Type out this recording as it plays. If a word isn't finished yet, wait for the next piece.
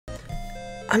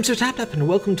I'm Sir Tap Tap and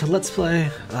welcome to Let's Play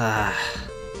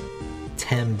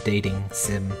Tem Dayting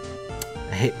Sym.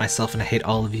 I hate myself and I hate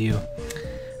all of you.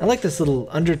 I like this little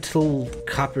Undertale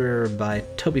cover by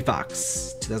Toby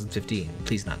Fox, 2015.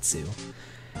 Please not sue.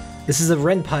 This is a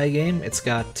Ren'Py game. It's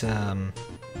got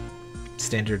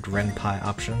standard Ren'Py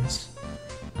options.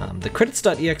 The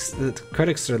credits.exe, the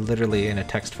credits are literally in a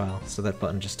text file, so that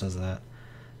button just does that.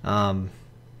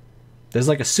 There's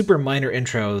like a super minor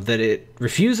intro that it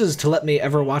refuses to let me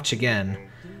ever watch again.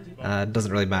 It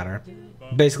doesn't really matter.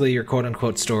 Basically, your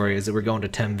quote-unquote story is that we're going to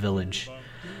Tem Village.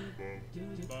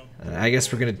 I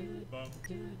guess we're gonna...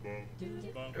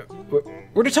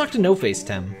 We're to talk to No Face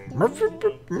Tem.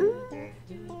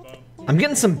 I'm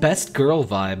getting some best girl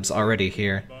vibes already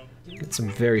here. Get some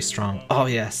very strong... Oh,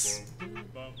 yes.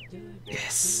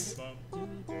 Yes.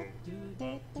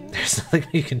 There's nothing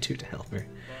you can do to help her.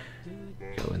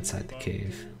 Go inside the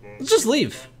cave. Let's just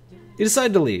leave. You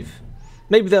decided to leave.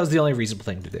 Maybe that was the only reasonable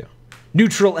thing to do.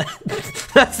 Neutral end.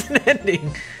 That's an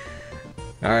ending.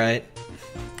 Alright.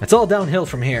 It's all downhill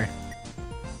from here.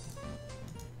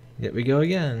 Yet we go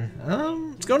again.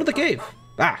 Let's go into the cave.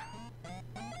 Ah.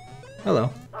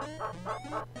 Hello.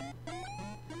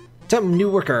 Tem new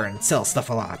worker and sell stuff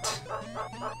a lot.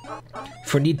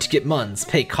 For need to get muns,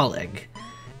 pay colleague.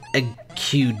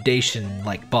 Accudation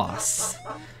like boss.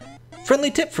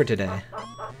 Friendly tip for today.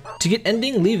 To get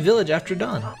ending, leave village after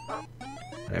dawn.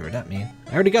 Whatever that mean.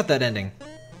 I already got that ending.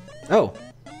 Oh.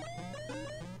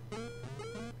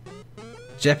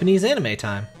 Japanese anime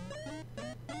time.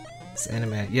 It's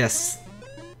anime. Yes.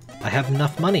 I have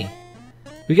enough money.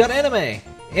 We got anime.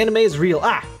 Anime is real.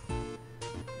 Ah!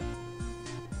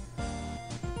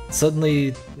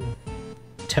 Suddenly,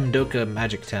 Madoka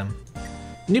Magica Tem.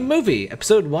 New movie,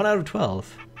 episode 1 out of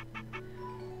 12.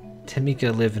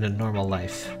 Temmie live in a normal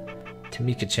life.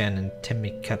 Temmie-chan and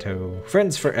Temmie-kato.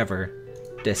 Friends forever.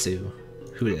 Desu.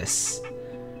 Who this?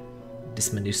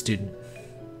 This my new student.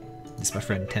 This my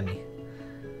friend Temmie.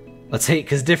 Let's hate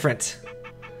cause different.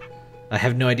 I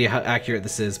have no idea how accurate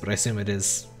this is, but I assume it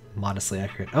is modestly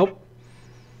accurate. Oh!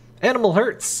 Animal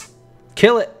hurts!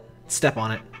 Kill it! Step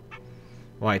on it.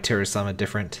 Why Terasama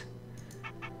different?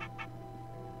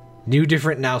 New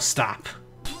different, now stop.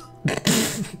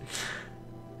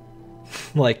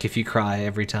 Like if you cry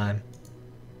every time.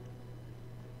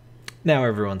 Now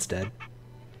everyone's dead.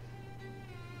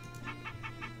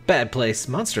 Bad place,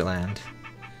 Monsterland.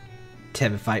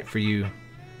 Tem fight for you.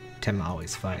 Tem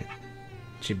always fight.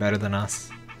 She better than us.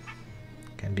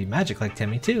 Can be magic like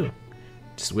Temmie too.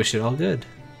 Just wish it all good.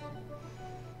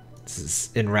 This is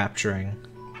enrapturing.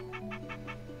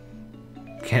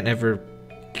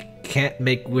 Can't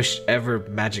make wish ever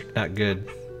magic not good.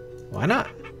 Why not?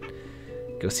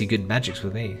 Go see good magics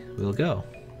with me. We'll go.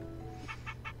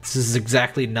 This is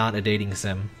exactly not a dating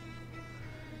sim.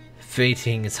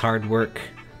 Fating is hard work,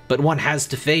 but one has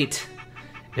to fate.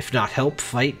 If not help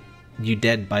fight, you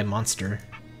dead by monster.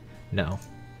 No.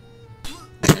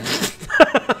 This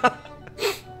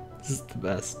is the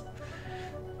best.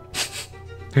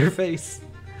 Her face.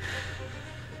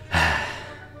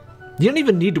 You don't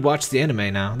even need to watch the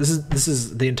anime now. This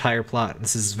is the entire plot.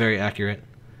 This is very accurate.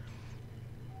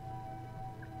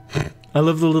 I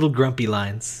love the little grumpy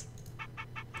lines.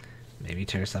 Maybe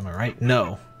Terasama right?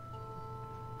 No.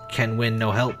 Can win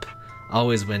no help.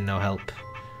 Always win no help.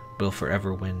 Will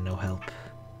forever win no help.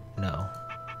 No.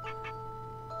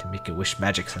 To make a wish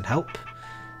magics and help.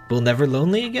 Will never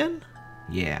lonely again?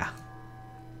 Yeah.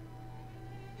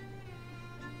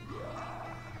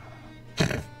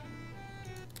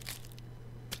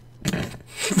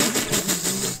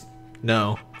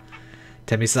 No.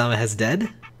 Temmie-sama has dead?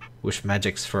 Wish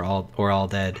magics for all or all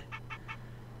dead.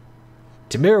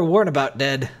 Tamira warn about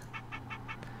dead.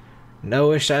 No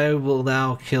wish I will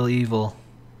now kill evil.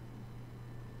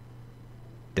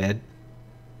 Dead?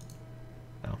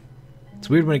 Oh. It's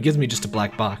weird when it gives me just a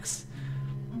black box.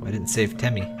 Why didn't save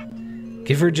Temmie?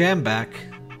 Give her jam back.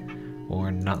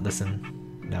 Or not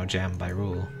listen. Now jam by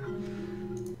rule.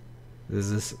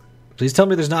 Is this... Please tell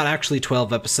me there's not actually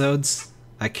 12 episodes.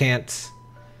 I can't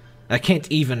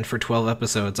even for 12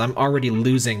 episodes. I'm already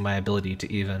losing my ability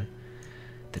to even.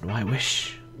 Then why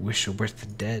wish? Wish worth the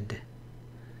dead.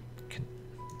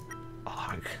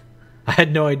 Og. I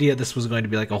had no idea this was going to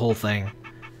be like a whole thing.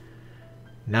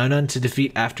 Now none to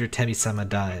defeat after Temmie-sama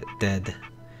dead.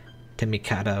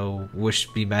 Temmie-kato, wish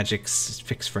be magic's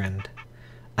fixed friend.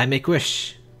 I make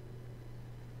wish.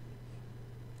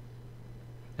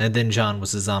 And then John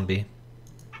was a zombie.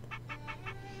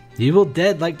 You will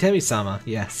dead like Temmie-sama,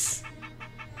 yes.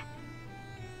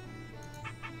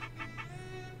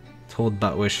 Told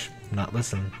but wish not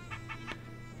listen.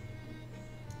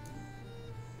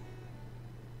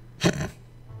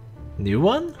 New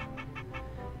one?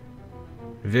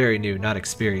 Very new, not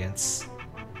experience.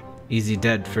 Easy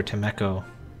dead for Temeko.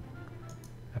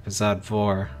 Episode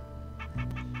 4.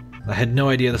 I had no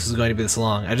idea this was going to be this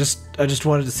long. I just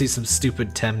wanted to see some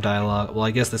stupid Tem dialogue. Well,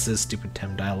 I guess this is stupid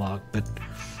Tem dialogue, but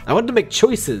I wanted to make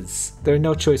choices. There are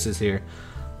no choices here.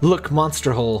 Look,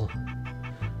 monster hole.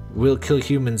 Will kill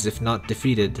humans if not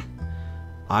defeated.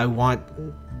 I want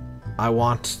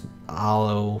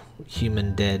Allo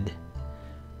human dead.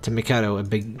 Temikado, a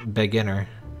big beginner.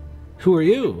 Who are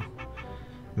you?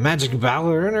 Magic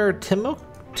ballerina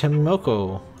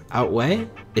Temoko. Outweigh?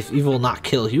 If evil not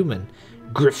kill human.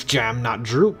 Griff jam not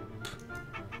droop.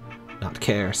 Not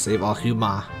care. Save all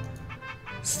huma.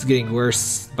 This is getting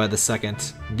worse by the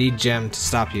second. Need gem to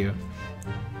stop you.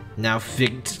 Now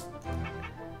figged.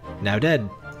 Now dead.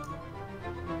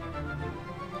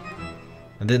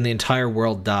 And then the entire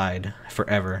world died.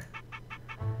 Forever.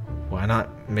 Why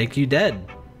not make you dead?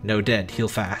 No dead. Heal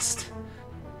fast.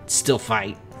 Still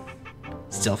fight.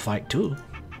 Still fight too.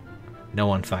 No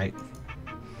one fight.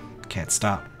 Can't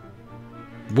stop.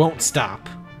 Won't stop.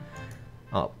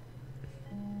 Oh.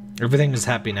 Everything is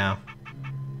happy now.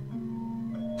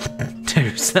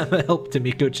 Terusama helped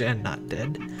Tamiko-chan not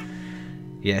dead.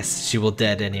 Yes, she will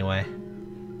dead anyway.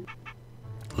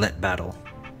 Let battle.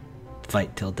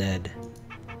 Fight till dead.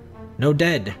 No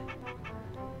dead.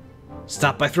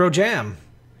 Stop, I throw jam.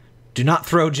 Do not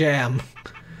throw jam.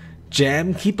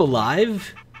 Jam keep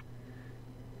alive?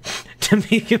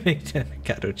 Tamika make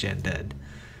Tamikato-chan dead.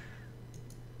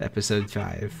 Episode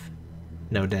 5.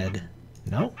 No dead.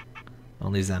 No?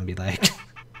 Only zombie-like.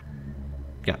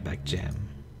 Got back jam.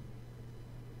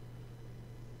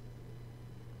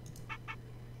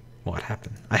 What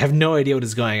happened? I have no idea what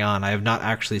is going on. I have not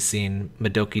actually seen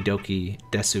Madoki Doki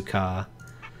Desuka.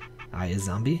 I is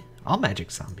zombie? All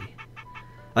magic zombie.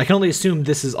 I can only assume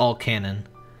this is all canon.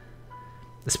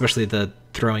 Especially the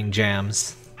throwing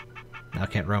jams. Now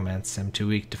can't romance. I'm too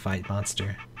weak to fight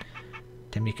monster.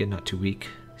 Temika not too weak.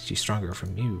 She's stronger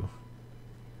from you.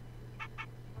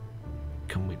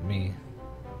 Come with me.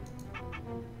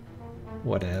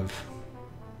 Whatever.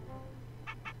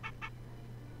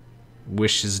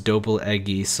 Wish is double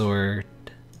eggy sword.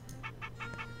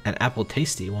 An apple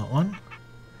tasty. Want one?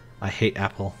 I hate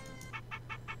apple.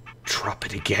 Drop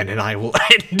it again and I will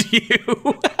end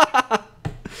you.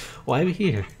 Why are we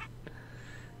here?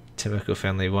 Temeko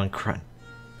family one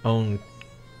own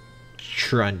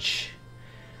crunch.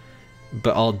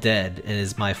 But all dead, and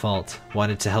is my fault.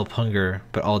 Wanted to help hunger,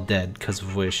 but all dead, cause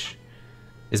of wish.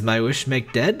 Is my wish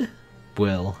make dead?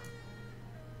 Will.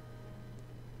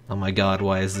 Oh my god,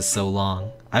 why is this so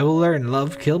long? I will learn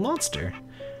love kill monster.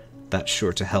 That's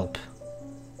sure to help.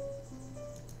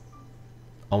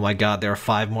 Oh my god, there are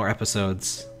 5 more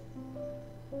episodes.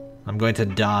 I'm going to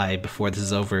die before this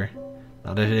is over.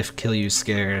 Not if kill you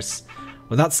scares.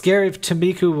 Well, not scary if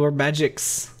Temiku or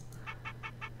magics.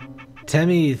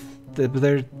 Temmie,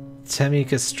 they're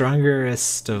Temika's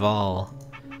strongest of all.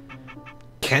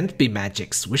 Can't be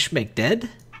magics. Wish make dead?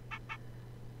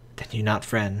 Then you not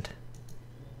friend.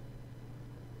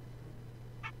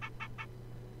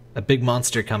 A big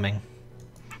monster coming.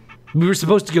 We were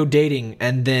supposed to go dating,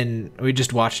 and then we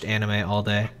just watched anime all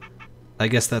day. I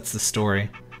guess that's the story.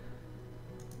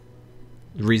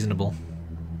 Reasonable.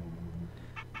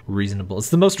 Reasonable. It's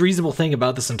the most reasonable thing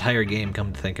about this entire game,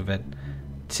 come to think of it.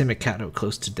 Timikato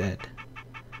close to dead.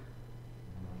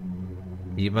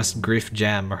 You must grief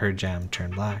jam or her jam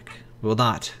turn black. Will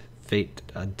not. Fate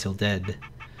until dead.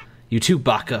 You too,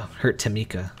 Baka. Hurt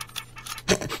Temika.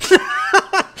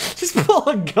 Just pull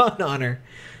a gun on her.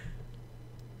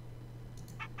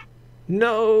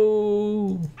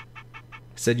 No.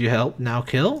 Said you help, now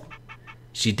kill?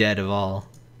 She dead of all.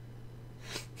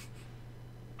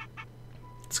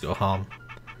 Let's go home.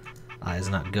 Eyes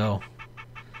not go.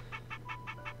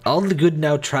 All the good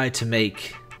now try to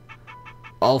make.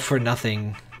 All for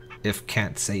nothing if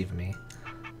can't save me.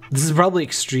 This is probably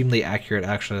extremely accurate,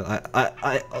 actually.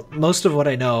 I most of what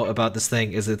I know about this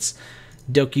thing is it's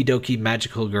Doki Doki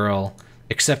Magical Girl,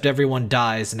 except everyone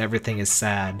dies and everything is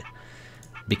sad.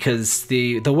 Because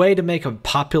the way to make a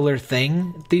popular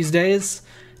thing these days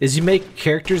is you make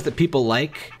characters that people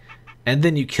like, and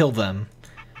then you kill them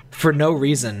for no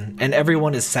reason, and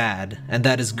everyone is sad, and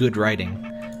that is good writing.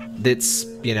 That's,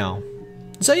 you know,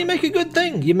 so you make a good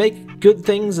thing. You make good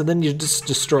things, and then you just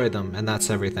destroy them, and that's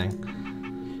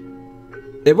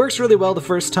everything. It works really well the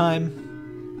first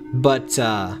time, but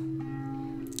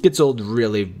gets old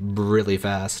really, really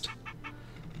fast.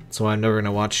 So I'm never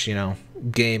gonna watch, you know,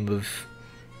 game of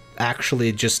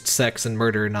actually just sex and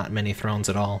murder, not many thrones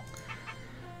at all.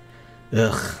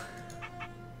 Ugh.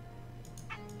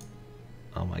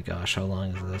 my gosh, how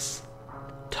long is this?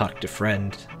 Talk to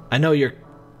friend. I know you're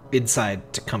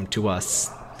inside to come to us.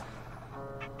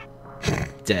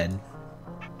 Dead.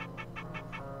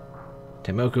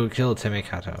 Temoku killed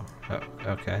Temikato.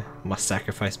 Oh, okay. Must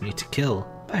sacrifice me to kill.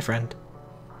 Bye, friend.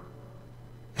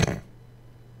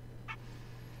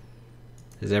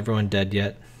 Is everyone dead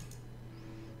yet?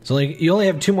 So you only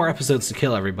have 2 more episodes to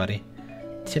kill everybody.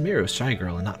 Timiru's shy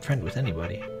girl and not friend with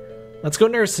anybody. Let's go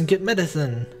nurse and get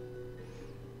medicine.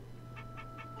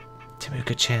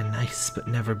 Temuka-chan nice, but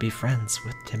never be friends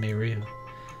with Temiru.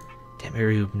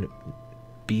 Temiru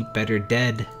be better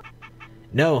dead.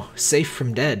 No, safe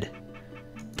from dead.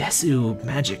 Desu,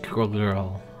 magic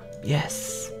girl.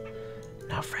 Yes.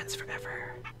 Now friends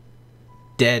forever.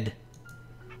 Dead.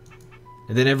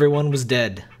 And then everyone was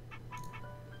dead.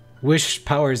 Wish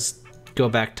powers go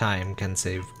back time can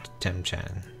save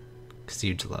Tem-chan. Cause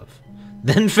huge love.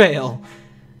 Then fail.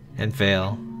 And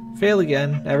fail. Fail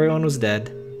again. Everyone was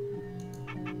dead.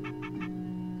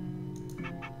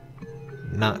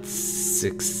 Not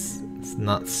sooked.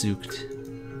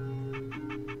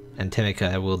 And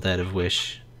Temika will dead of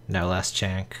wish. Now last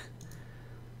chank.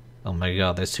 Oh my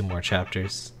god, there's 2 more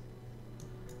chapters.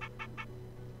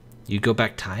 You go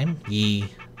back time?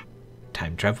 Ye.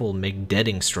 Time travel make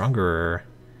deading stronger.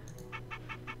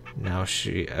 Now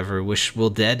she ever wish will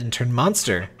dead and turn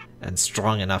monster. And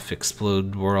strong enough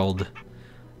explode world.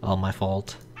 All my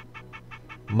fault.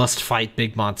 Must fight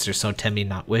big monster so Temmie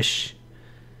not wish.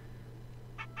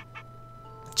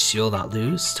 She'll not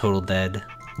lose. Total dead.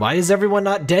 Why is everyone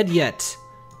not dead yet?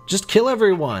 Just kill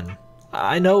everyone.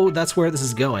 I know that's where this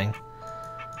is going.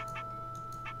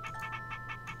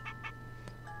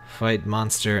 Fight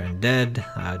monster and dead.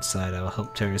 Outside I will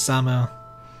help Teru-sama.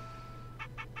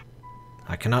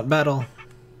 I cannot battle.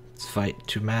 Let's fight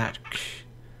to match.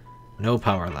 No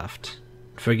power left.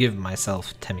 Forgive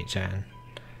myself, Temmie-chan.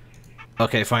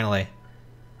 Okay, finally.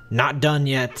 Not done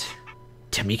yet.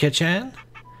 Temika-chan?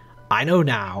 I know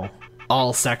now.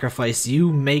 All sacrifice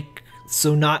you make,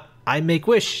 so not I make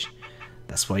wish.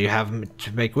 That's why you have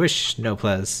to make wish, no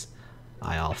please.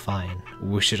 I all fine.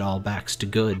 Wish it all backs to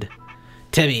good.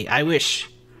 Temmie, I wish.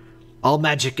 All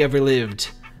magic ever lived.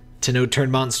 To no turn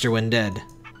monster when dead.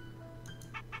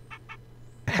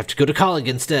 I have to go to college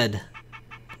instead.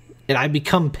 And I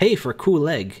become pay for cool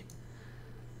egg.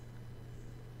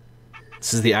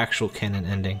 This is the actual canon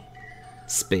ending.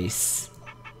 Space.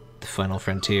 The final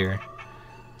frontier.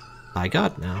 I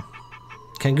got now.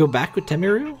 Can go back with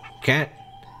Temiru? Can't.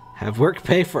 Have work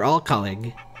pay for all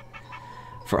colleague.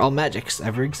 For all magics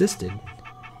ever existed.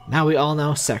 Now we all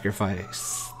know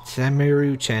sacrifice.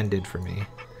 Temiru-chan did for me.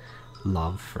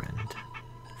 Love friend.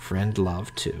 Friend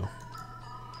love too.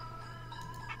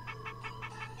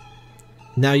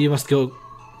 Now you must go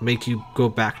make you go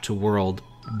back to world.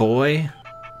 Boy?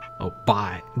 Oh,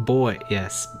 bye. Boy,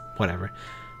 yes. Whatever.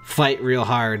 Fight real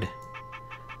hard.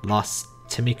 Lost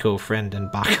Temiko friend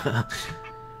and Baka.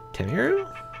 Temiru?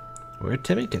 Where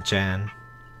Temika-chan?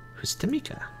 Who's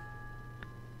Temika?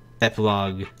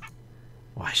 Epilogue.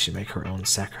 Why she make her own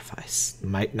sacrifice?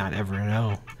 Might not ever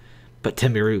know. But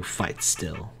Temiru fights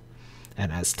still.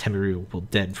 And as Temiru will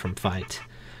dead from fight,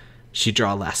 she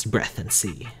draw last breath and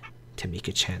see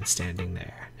Temika-chan standing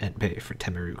there and pay for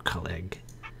Temiru colleague.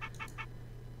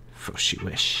 For she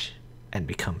wish and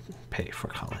become pay for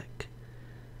colleague.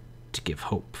 To give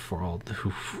hope for all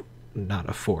who not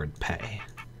afford pay.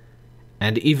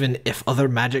 And even if other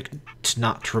magic to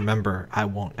not remember, I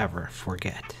won't ever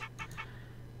forget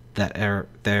that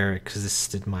there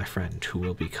existed my friend who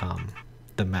will become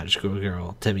the magical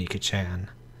girl, Temika-chan.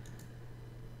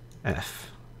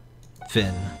 F.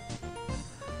 Finn.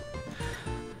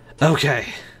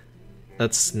 Okay.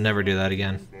 Let's never do that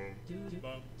again.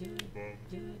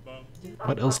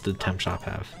 What else did Tem Shop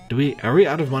have? Are we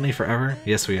out of money forever?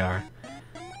 Yes, we are.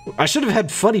 I should have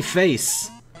had funny face.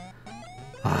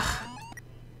 Ugh.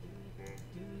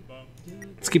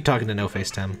 Let's keep talking to No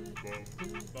Face Tem.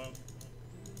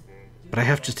 But I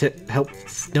have to help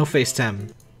No Face Tem.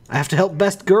 I have to help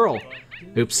Best Girl.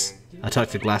 Oops. I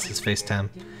talked to Glasses Face Tem.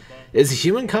 Is a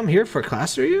human come here for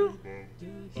class or you?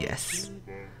 Yes.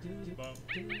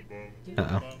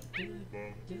 Uh-oh.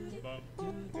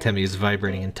 Temmie is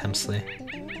vibrating intensely.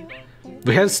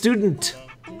 We have a student!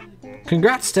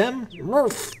 Congrats, Tem!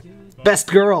 Murph!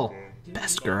 Best girl!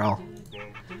 Best girl.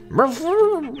 Murph!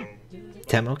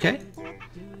 Tem, okay?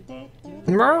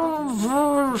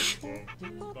 Murph!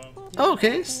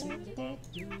 Okay.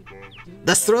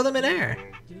 Let's throw them in air.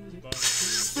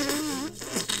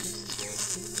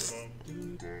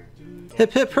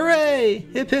 Hip hip hooray!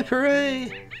 Hip hip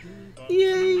hooray!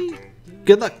 Yay!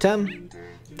 Good luck, Tem.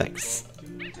 Thanks.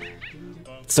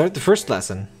 Start the first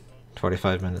lesson.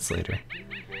 45 minutes later.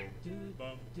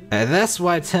 And that's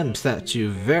why Tem thought you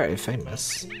very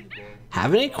famous.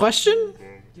 Have any question?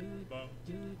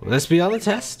 Will this be on the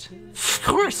test? Of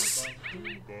course!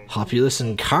 Hope you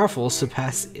listen careful to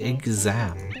pass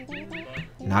exam.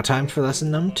 Now time for lesson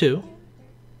number 2.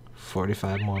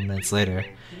 45 more minutes later.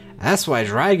 That's why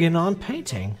dragging on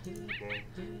painting.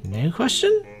 Any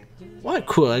question? Why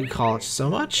could I call it so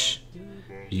much?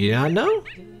 You not know?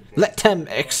 Let Tem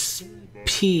explain.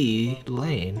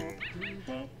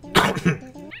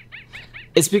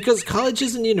 It's because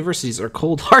colleges and universities are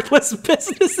cold, heartless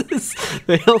businesses.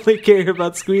 They only care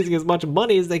about squeezing as much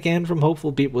money as they can from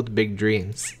hopeful people with big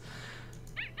dreams.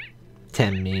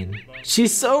 Tem mean.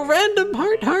 She's so random,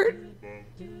 heart.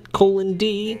 Colon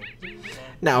D.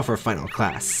 Now for final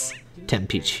class. Tem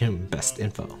teach him best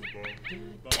info.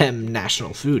 Tem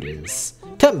national food is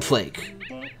Tem Flake.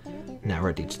 Now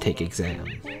ready to take exam.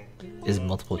 Is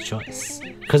multiple choice.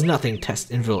 Cause nothing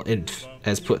test info inf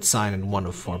has put sign in 1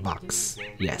 of 4 box.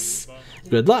 Yes.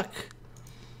 Good luck.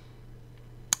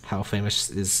 How famous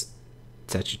is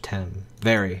Statue Tem?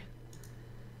 Very.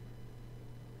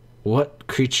 What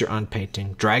creature on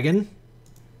painting? Dragon?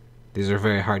 These are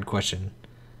very hard questions.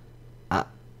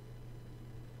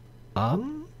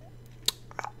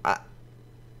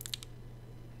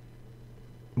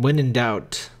 When in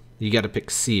doubt, you gotta pick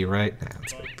C, right? Nah,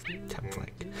 let's pick Tem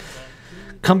Flake.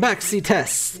 Come back, C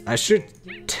test. I should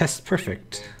test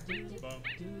perfect.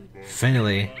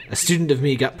 Finally, a student of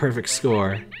me got perfect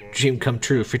score. Dream come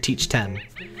true for Teach Tem.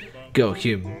 Go,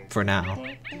 Hume, for now.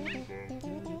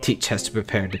 Teach has to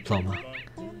prepare diploma.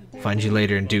 Find you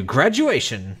later and do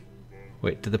graduation.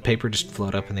 Wait, did the paper just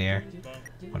float up in the air?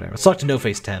 Whatever. Let's talk to No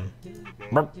Face Tem.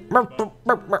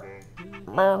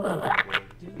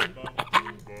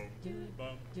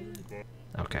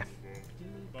 Okay.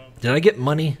 Did I get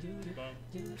money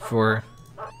for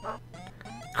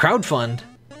crowdfund?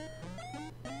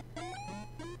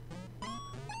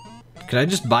 Could I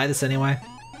just buy this anyway?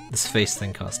 This face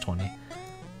thing costs 20.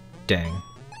 Dang.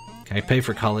 Can I pay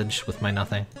for college with my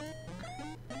nothing?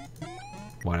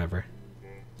 Whatever.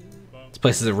 This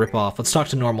place is a ripoff. Let's talk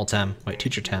to normal Tem. Wait,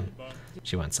 teacher Tem.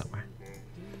 She went somewhere.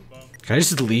 Can I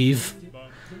just leave?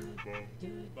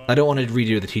 I don't want to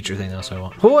redo the teacher thing though, so I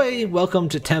won't. Hoi! Welcome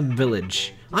to Tem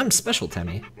Village. I'm special,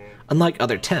 Temmie. Unlike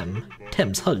other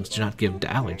Tem's hugs do not give to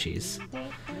allergies.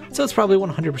 So it's probably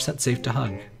 100% safe to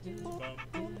hug.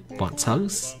 Wants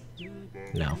hugs?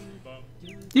 No.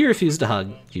 You refuse to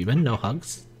hug. Human, no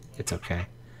hugs? It's okay.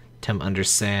 Tem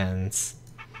understands.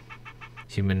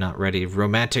 Human not ready.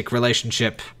 Romantic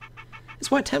relationship.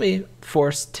 It's why Temmie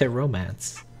forced to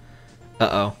romance.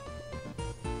 Uh-oh.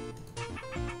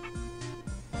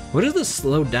 What is the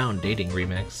slowed down dating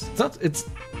remix? It's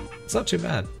not too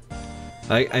bad.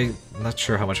 I'm not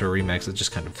sure how much of a remix, it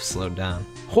just kind of slowed down.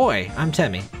 Hoi, I'm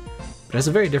Temmie. But it has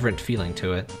a very different feeling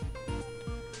to it.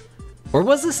 Or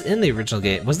was this in the original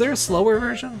game? Was there a slower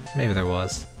version? Maybe there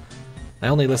was. I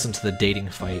only listened to the dating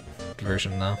fight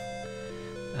version though.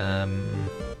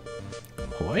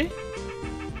 Hoi?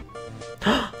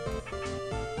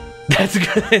 That's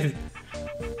good!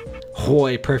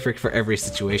 Hoi, perfect for every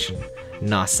situation.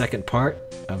 Nah, second part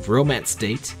of romance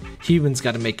date, humans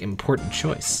gotta make important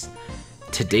choice.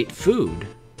 To date food.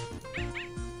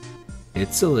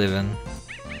 It's a living.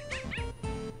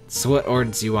 So what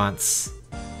orders you wants?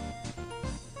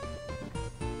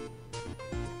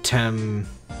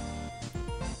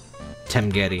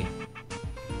 Getty.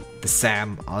 The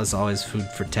Sam is always food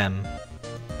for Tem.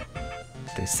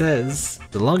 They says,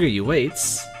 the longer you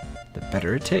waits, the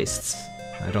better it tastes.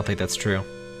 I don't think that's true.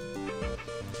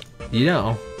 You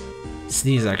know,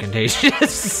 sneezes are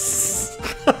contagious.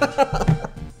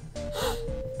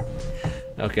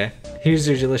 Okay, here's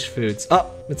your delicious foods.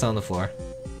 Oh, it's on the floor.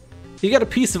 You got a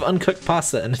piece of uncooked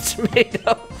pasta and a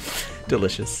tomato.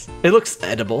 Delicious. It looks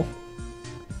edible.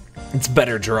 It's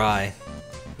better dry.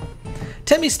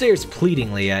 Temmie stares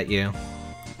pleadingly at you.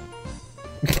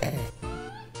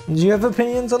 Do you have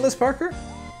opinions on this, Parker?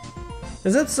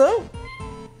 Is that so?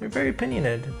 You're very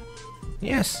opinionated.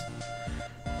 Yes.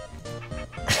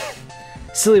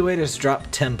 Silly waiters drop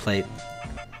template.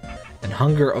 And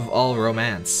hunger of all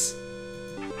romance.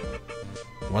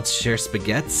 Wants to share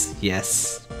spaghettis?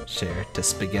 Yes. Share to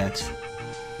spaghetti.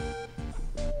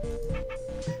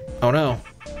 Oh no.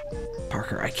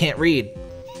 Parker, I can't read.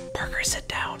 Parker, sit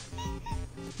down.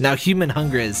 Now human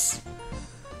hunger is.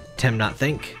 Tem not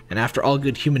think. And after all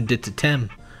good human did to Tem,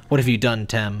 what have you done,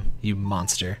 Tem, you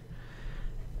monster?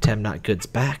 Tem not good's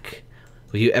back.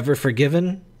 Will you ever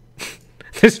forgiven?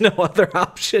 There's no other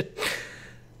option.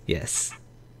 Yes.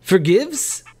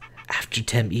 Forgives? After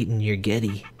Tem eaten your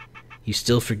Getty, you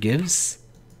still forgives?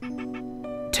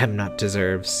 Tem not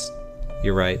deserves.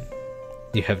 You're right.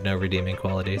 You have no redeeming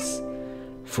qualities.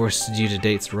 Forced you to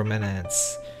date's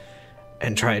romance,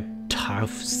 and tried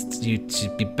tough you to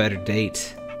be better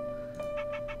date.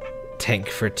 Tank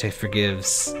for te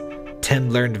forgives. Tem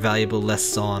learned valuable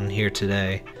lesson here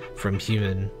today from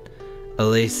human. A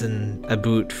lesson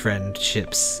about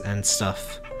friendships and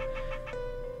stuff.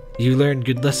 You learned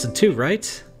good lesson too,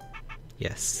 right?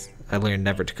 Yes, I learned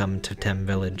never to come to Tem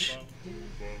village.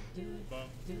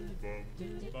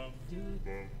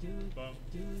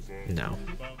 No.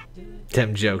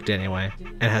 Tem joked anyway,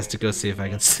 and has to go see if I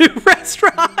can sue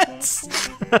restaurants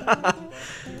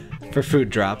for food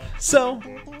drop. So,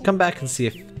 come back and see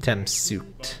if Tem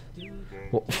sued.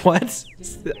 What?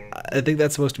 I think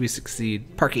that's supposed to be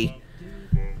succeed. Parky.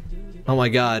 Oh my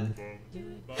god.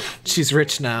 She's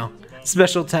rich now.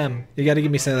 Special Tem, you gotta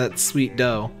give me some of that sweet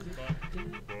dough.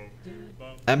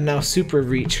 I'm now super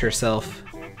reach herself.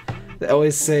 They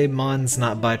always say Mon's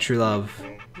not by true love,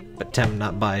 but Tem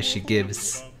not by she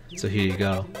gives. So here you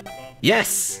go.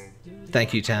 Yes!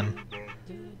 Thank you, Tem.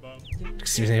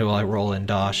 Excuse me while I roll in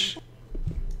dosh.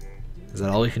 Is that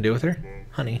all we can do with her?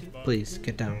 Honey, please,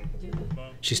 get down.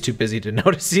 She's too busy to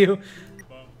notice you.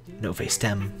 No face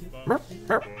Tem. I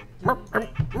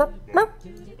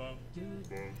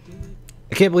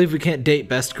can't believe we can't date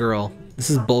best girl. This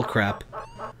is bullcrap.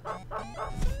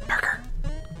 Parker.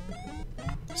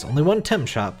 There's only one Tem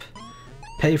shop.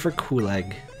 Pay for cool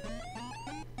egg.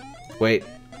 Wait.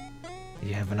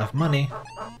 You have enough money.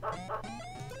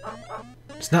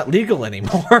 It's not legal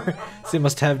anymore. So you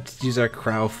must have to use our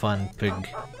crowdfund pig.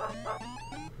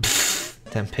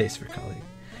 10 pays for colleague.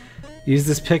 Use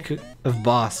this pick of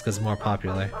boss because more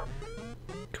popular.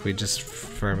 Could we just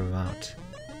firm him out?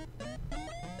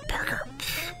 Parker.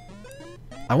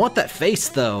 I want that face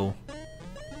though.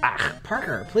 Ah,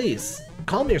 Parker, please.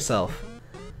 Calm yourself.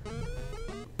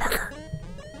 Parker.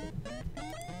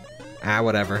 Ah,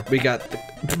 whatever. We got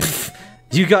the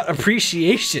you got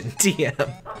appreciation,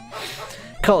 TM.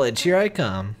 College, here I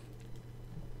come.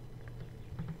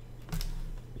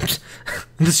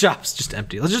 The shop's just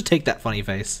empty. Let's just take that funny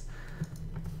face.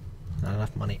 Not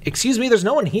enough money. Excuse me, there's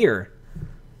no one here.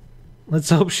 Let's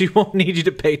hope she won't need you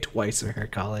to pay twice for her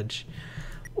college.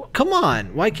 Come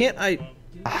on, why can't I...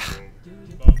 Ah,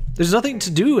 there's nothing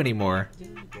to do anymore.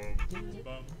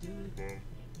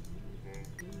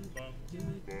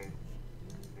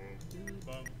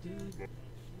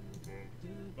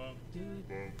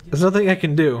 There's nothing I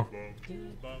can do.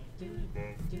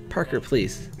 Parker,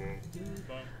 please.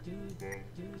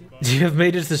 You have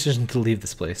made a decision to leave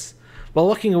this place. While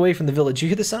walking away from the village, you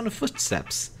hear the sound of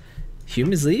footsteps.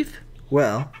 Humans leave?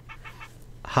 Well,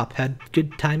 Hop had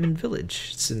good time in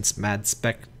village since mad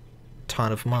spec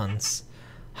ton of months.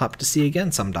 Hop to see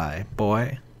again someday,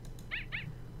 boy.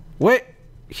 Wait,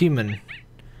 human.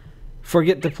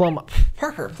 Forget diploma.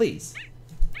 Parker, please.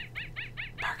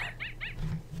 Parker.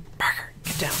 Parker,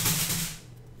 get down.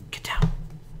 Get down.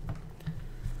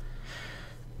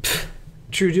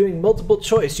 True, doing multiple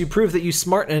choice, you prove that you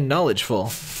smart and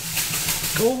knowledgeful.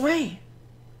 Go away.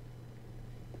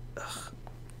 Ugh.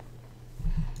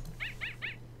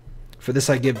 For this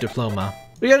I give diploma.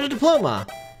 We got a diploma.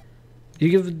 You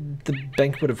give the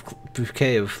banquet of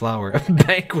bouquet of flower. A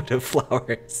banquet of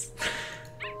flowers.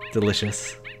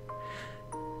 Delicious.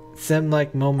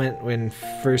 Sem-like moment when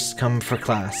first come for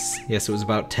class. Yes, it was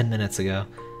about 10 minutes ago.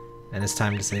 And it's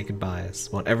time to say goodbyes.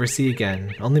 Won't ever see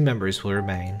again. Only members will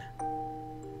remain.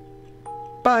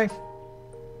 Bye.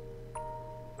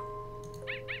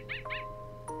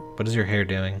 What is your hair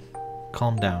doing?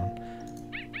 Calm down.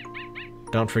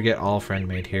 Don't forget all friend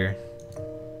made here.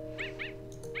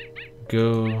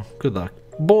 Go. Good luck.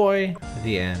 Boy.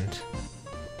 The end.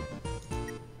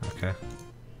 Okay.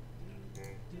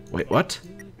 Wait, what?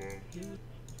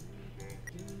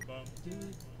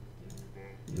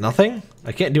 Nothing?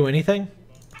 I can't do anything?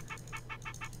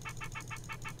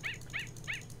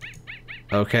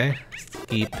 Okay.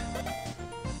 Keep.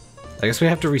 I guess we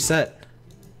have to reset.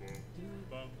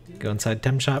 Go inside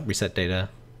Tem shop, reset data.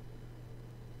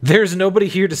 There's nobody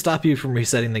here to stop you from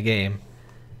resetting the game.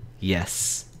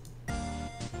 Yes.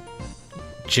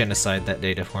 Genocide that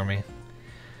data for me.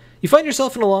 You find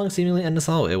yourself in a long, seemingly endless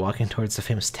hallway, walking towards the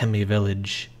famous Temmie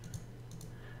village.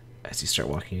 As you start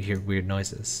walking, you hear weird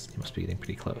noises. You must be getting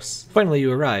pretty close. Finally,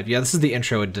 you arrive. Yeah, this is the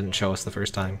intro it didn't show us the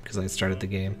first time, because I started the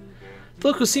game. The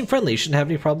locals seem friendly. You shouldn't have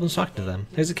any problems talking to them.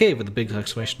 There's a cave with a big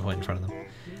exclamation point in front of them.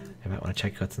 I might want to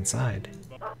check what's inside.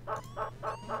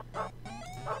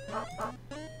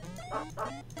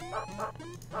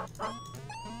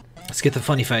 Let's get the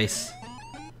funny face.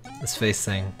 This face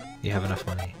thing. You have enough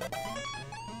money.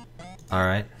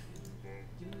 Alright.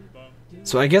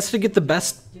 So I guess to get the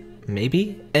best,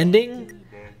 maybe, ending,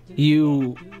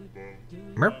 you...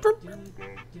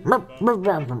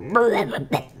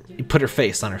 You put her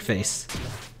face on her face.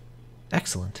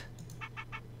 Excellent.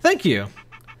 Thank you!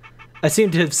 I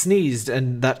seem to have sneezed,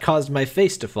 and that caused my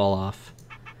face to fall off.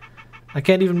 I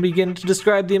can't even begin to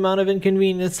describe the amount of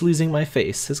inconvenience losing my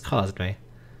face has caused me.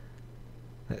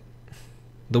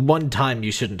 The one time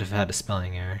you shouldn't have had a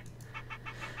spelling error.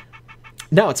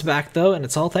 Now it's back, though, and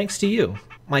it's all thanks to you,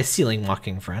 my ceiling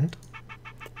walking friend.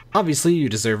 Obviously, you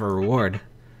deserve a reward.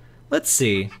 Let's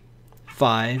see.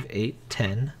 5, 8,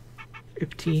 10,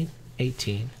 15,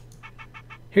 18.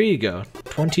 Here you go,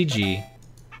 20G.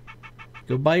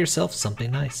 Go buy yourself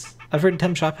something nice. I've heard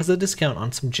Tem Shop has a discount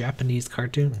on some Japanese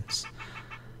cartoons.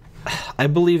 I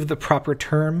believe the proper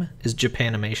term is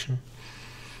Japanimation.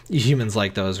 You humans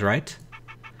like those, right?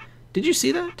 Did you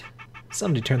see that?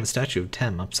 Somebody turned the statue of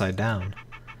Tem upside down.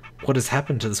 What has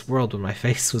happened to this world when my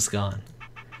face was gone?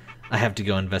 I have to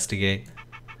go investigate.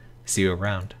 See you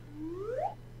around.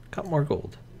 Got more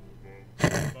gold.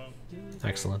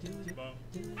 Excellent.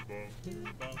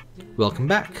 Welcome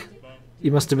back.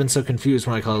 You must have been so confused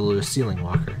when I called you a ceiling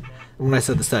walker, and when I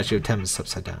said the statue of Tem is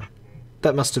upside down.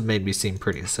 That must have made me seem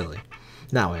pretty silly.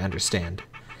 Now I understand.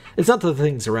 It's not that the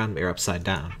things around me are upside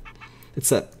down. It's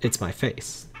that it's my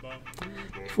face.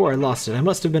 Before I lost it, I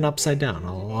must have been upside down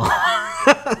all along.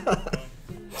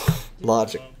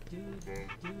 Logic.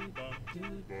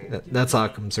 That's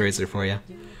Occam's razor for you.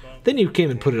 Then you came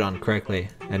and put it on correctly,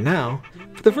 and now,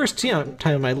 for the first time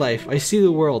in my life, I see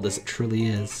the world as it truly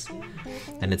is.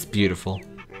 And it's beautiful.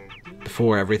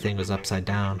 Before, everything was upside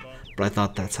down, but I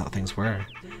thought that's how things were.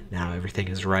 Now everything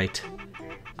is right.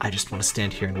 I just want to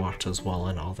stand here and watch those walls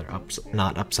in all their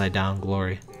not upside down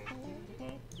glory.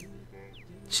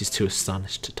 She's too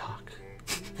astonished to talk.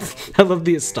 I love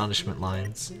the astonishment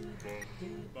lines.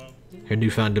 Her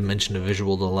newfound dimension of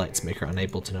visual delights make her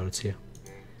unable to notice you.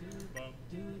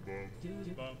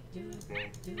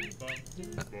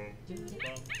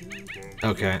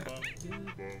 Okay.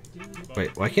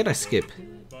 Wait, why can't I skip?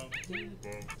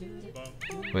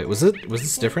 Wait, was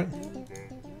this different?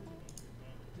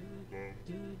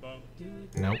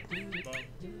 Nope.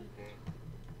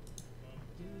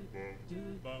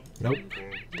 Nope.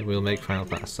 Then we'll make final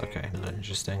class. Okay, not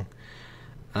interesting.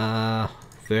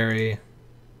 Very...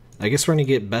 I guess we're gonna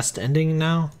get best ending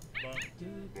now?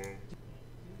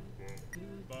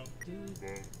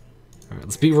 Alright,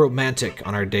 let's be romantic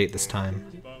on our date this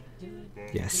time.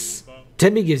 Yes.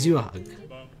 Temmie gives you a hug.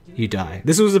 You die.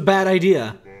 This was a bad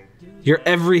idea. Your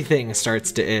everything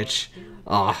starts to itch.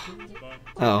 Ah.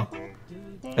 Oh.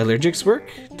 Allergics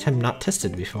work? Tem not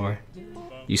tested before.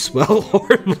 You swell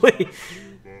horribly.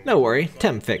 No worry,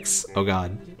 Tem fix. Oh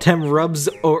god. Tem rubs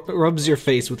your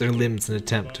face with her limbs in an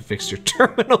attempt to fix your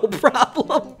terminal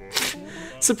problem.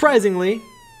 Surprisingly,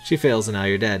 she fails and now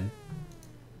you're dead.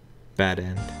 Bad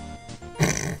end.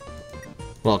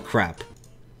 Well, crap.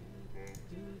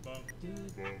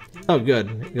 Oh good,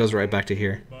 it goes right back to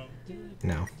here.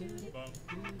 No.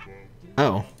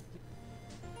 Oh.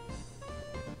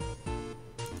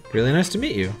 Really nice to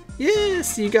meet you.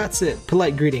 Yes, you got it.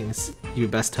 Polite greetings. You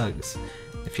best hugs.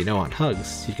 If you don't want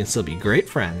hugs, you can still be great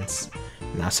friends.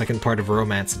 Now, second part of a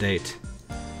romance date.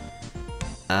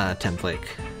 Tem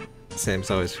flake. Same's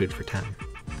always food for Tem.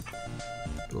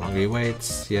 The longer he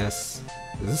waits, yes.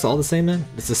 Is this all the same then?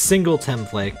 It's a single Tem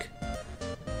flake.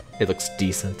 It looks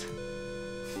decent.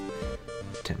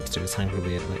 Tem stares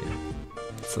hungrily at later.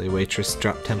 Silly waitress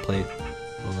drop template.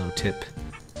 Well, no tip.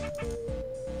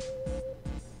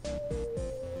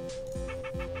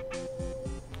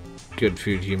 Good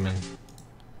food, human.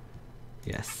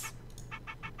 Yes.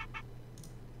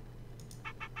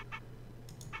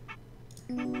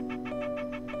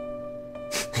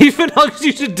 Even hugs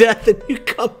you to death and you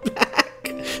come back.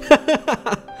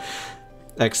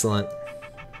 Excellent.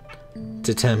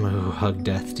 To Tem who hugged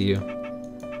death to you.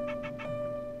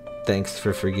 Thanks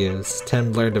for forgives.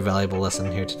 Tem learned a valuable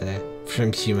lesson here today.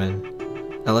 From human.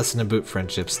 A lesson about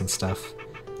friendships and stuff.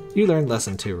 You learned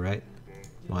lesson too, right?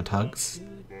 Want hugs?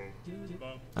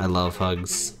 I love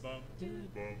hugs.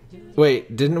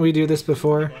 Wait, didn't we do this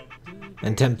before?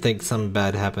 And Tem thinks something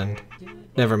bad happened.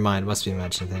 Never mind, must be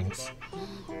imagining things.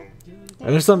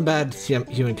 And there's some bad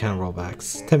human kind of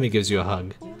rollbacks. Temmie gives you a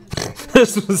hug.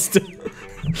 This was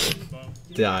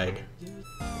died.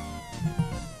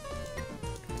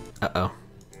 Uh-oh.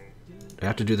 Do I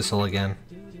have to do this all again?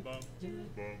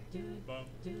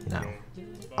 No.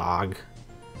 Og.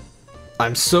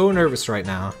 I'm so nervous right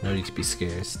now. No need to be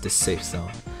scared. It's this safe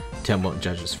zone. Tem won't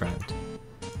judge his friend.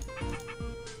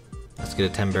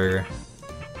 get a Tem burger.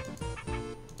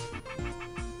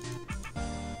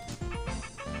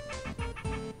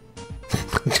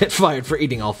 Get fired for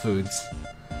eating all foods.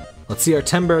 Let's see our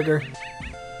Tem burger.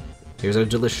 Here's our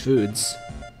delish foods.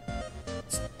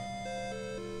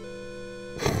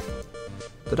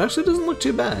 That actually doesn't look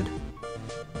too bad.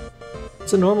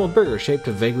 It's a normal burger shaped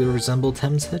to vaguely resemble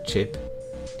Tem's head shape.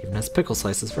 It even has pickle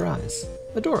slices for eyes.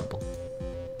 Adorable.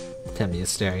 Temmie is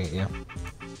staring at you.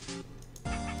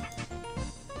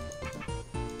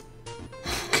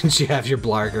 Can she have your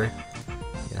blarger?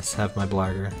 Yes, have my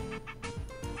blarger.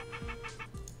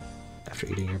 After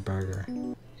eating your burger.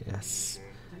 Yes.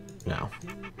 No.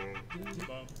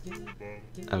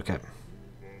 Okay.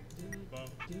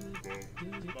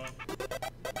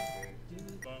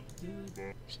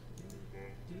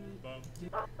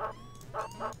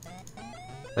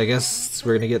 I guess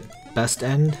we're gonna get best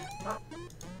end?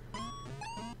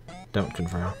 Don't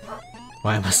confirm.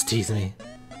 Why must tease me?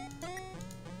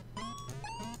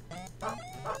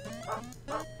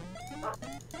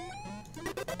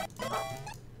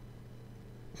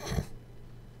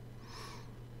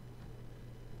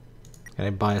 Can I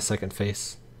buy a second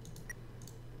face?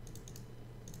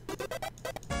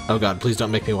 Oh god, please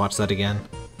don't make me watch that again.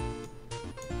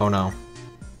 Oh no.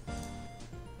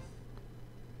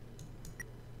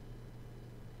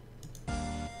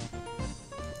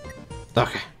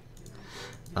 Okay.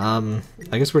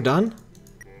 I guess we're done?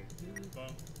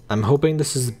 I'm hoping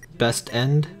this is best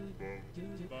end.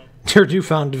 Your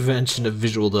newfound invention of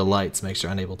visual delights makes you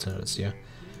unable to notice you.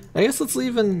 I guess let's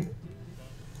leave in...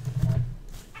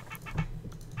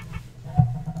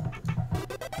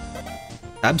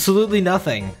 Absolutely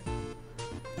nothing.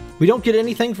 We don't get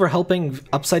anything for helping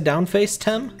upside down face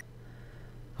Tem?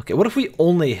 Okay, what if we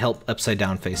only help upside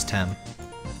down face Tem?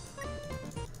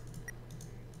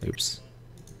 Oops.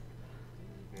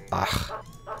 Ugh.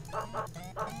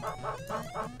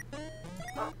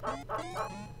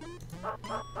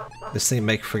 This thing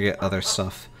make forget other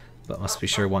stuff, but must be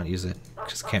sure won't use it.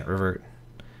 Just can't revert.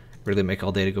 Really make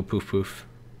all data go poof poof.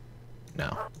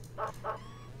 No.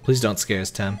 Please don't scare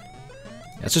us, Tem.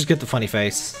 Let's just get the funny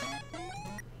face.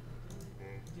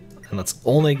 And let's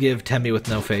only give Temmie with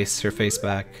no face her face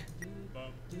back.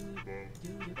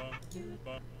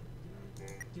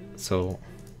 So...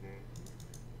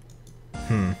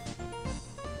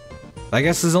 I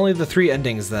guess there's only the 3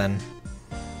 endings then.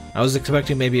 I was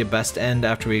expecting maybe a best end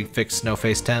after we fix No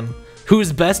Face Tem.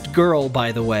 Who's best girl,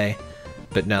 by the way.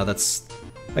 But no, that's...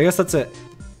 I guess that's it.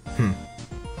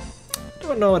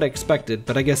 Don't know what I expected,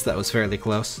 but I guess that was fairly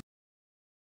close.